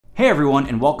Hey everyone,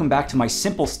 and welcome back to my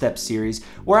Simple Steps series,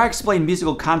 where I explain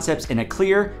musical concepts in a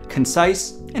clear,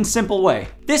 concise, and simple way.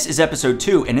 This is episode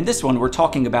 2, and in this one we're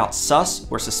talking about sus,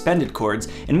 or suspended chords,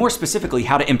 and more specifically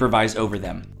how to improvise over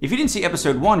them. If you didn't see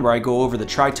episode 1 where I go over the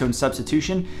tritone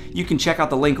substitution, you can check out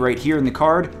the link right here in the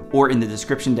card or in the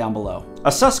description down below.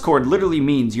 A sus chord literally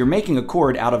means you're making a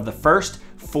chord out of the 1st,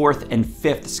 4th, and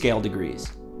 5th scale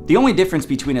degrees. The only difference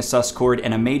between a sus chord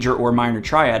and a major or minor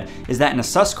triad is that in a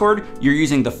sus chord, you're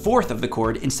using the 4th of the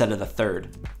chord instead of the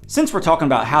 3rd. Since we're talking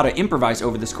about how to improvise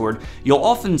over this chord, you'll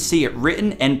often see it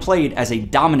written and played as a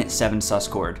dominant 7 sus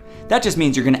chord. That just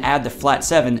means you're going to add the flat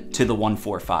 7 to the 1,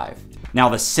 4, 5. Now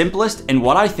the simplest and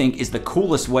what I think is the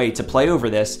coolest way to play over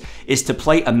this is to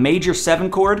play a major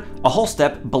 7 chord a whole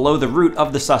step below the root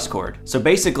of the sus chord. So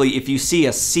basically if you see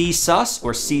a C sus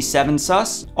or C7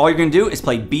 sus, all you're gonna do is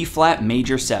play B flat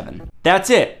major 7. That's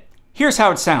it. Here's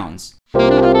how it sounds.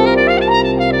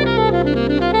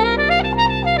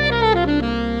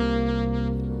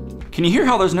 Can you hear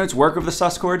how those notes work over the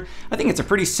sus chord? I think it's a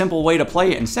pretty simple way to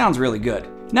play it and sounds really good.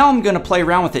 Now I'm going to play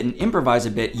around with it and improvise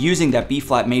a bit using that B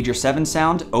flat major 7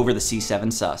 sound over the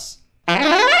C7 sus.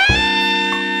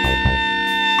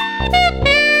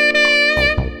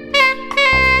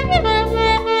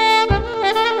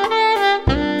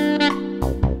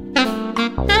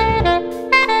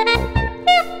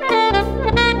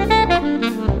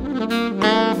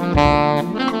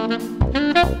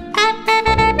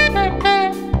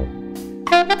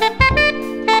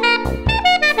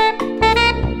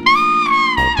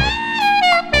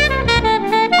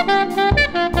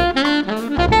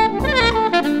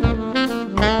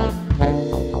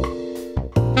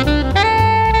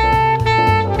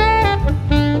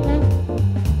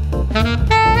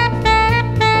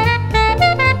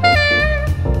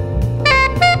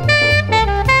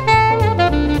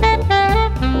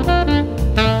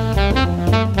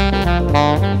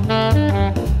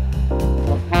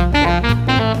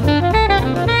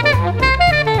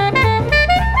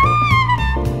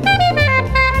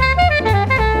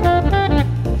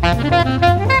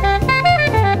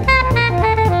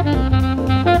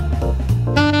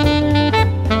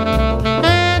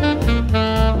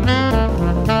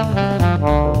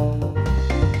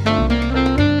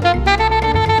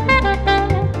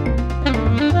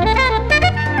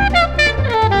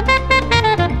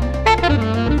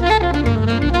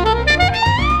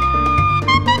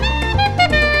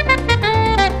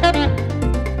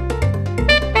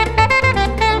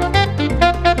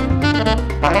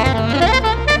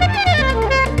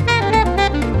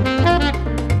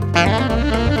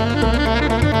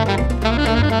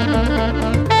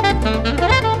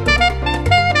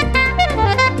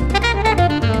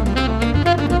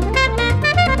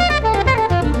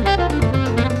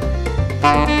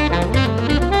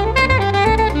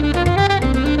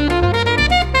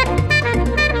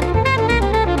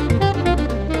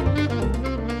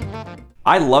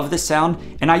 I love this sound,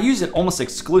 and I use it almost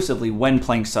exclusively when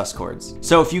playing sus chords.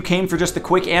 So if you came for just a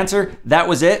quick answer, that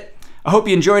was it. I hope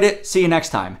you enjoyed it. See you next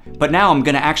time. But now I'm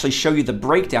going to actually show you the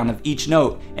breakdown of each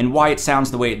note and why it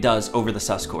sounds the way it does over the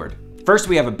sus chord. First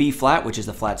we have a B flat, which is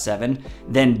the flat 7,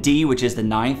 then D, which is the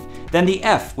 9th, then the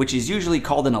F, which is usually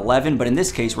called an 11, but in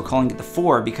this case we're calling it the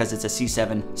 4 because it's a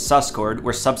C7 sus chord.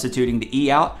 We're substituting the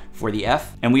E out for the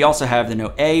F, and we also have the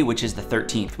note A, which is the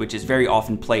 13th, which is very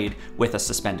often played with a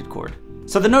suspended chord.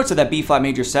 So the notes of that B flat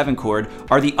major 7 chord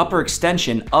are the upper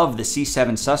extension of the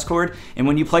C7 sus chord, and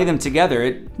when you play them together,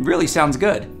 it really sounds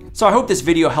good. So I hope this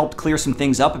video helped clear some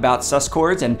things up about sus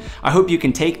chords, and I hope you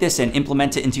can take this and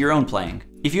implement it into your own playing.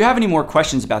 If you have any more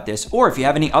questions about this, or if you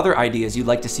have any other ideas you'd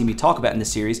like to see me talk about in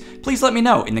this series, please let me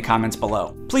know in the comments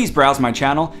below. Please browse my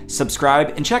channel,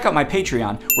 subscribe, and check out my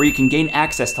Patreon, where you can gain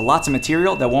access to lots of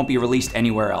material that won't be released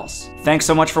anywhere else. Thanks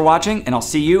so much for watching, and I'll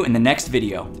see you in the next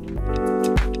video.